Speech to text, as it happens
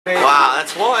Wow,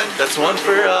 that's one. That's one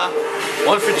for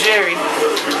Jerry.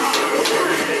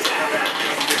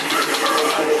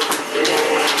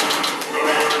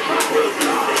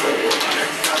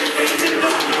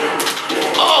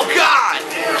 Oh God!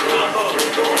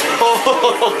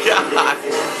 Oh God!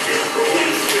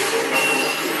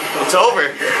 It's over.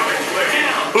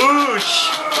 Boosh!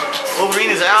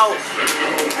 Wolverine is out.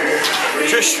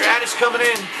 Trish Stratus coming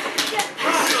in.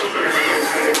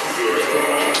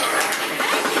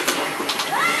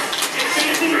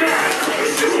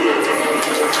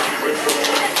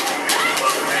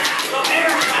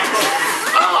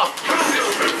 Oh!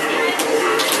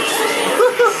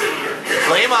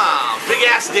 Flame on! Big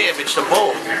ass damage to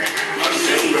both.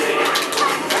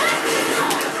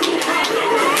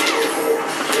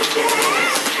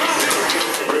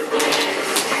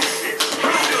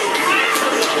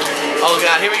 Oh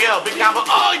God, here we go. Big combo.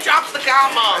 Oh, he drops the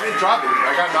combo. I didn't drop it.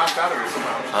 I got knocked out of it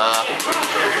somehow.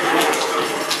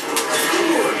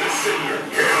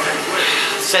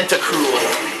 Cruel.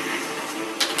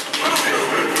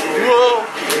 Whoa.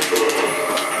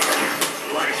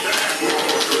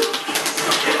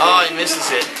 Oh, he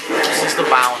misses it. Misses the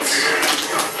bounce.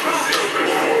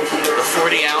 The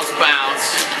 40-ounce bounce.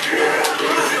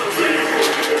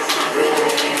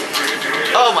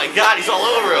 Oh my God, he's all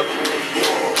over him.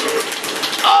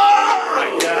 Oh my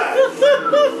God.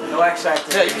 No X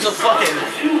Factor. Yeah, he was a fucking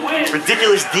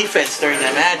ridiculous defense during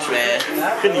that match, man.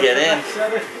 Couldn't get in.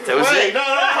 That was it. No.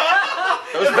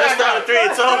 That was best out of 3.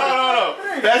 It's over. No.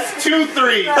 That's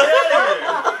 2-3.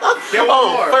 Get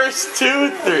one more. First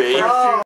 2-3.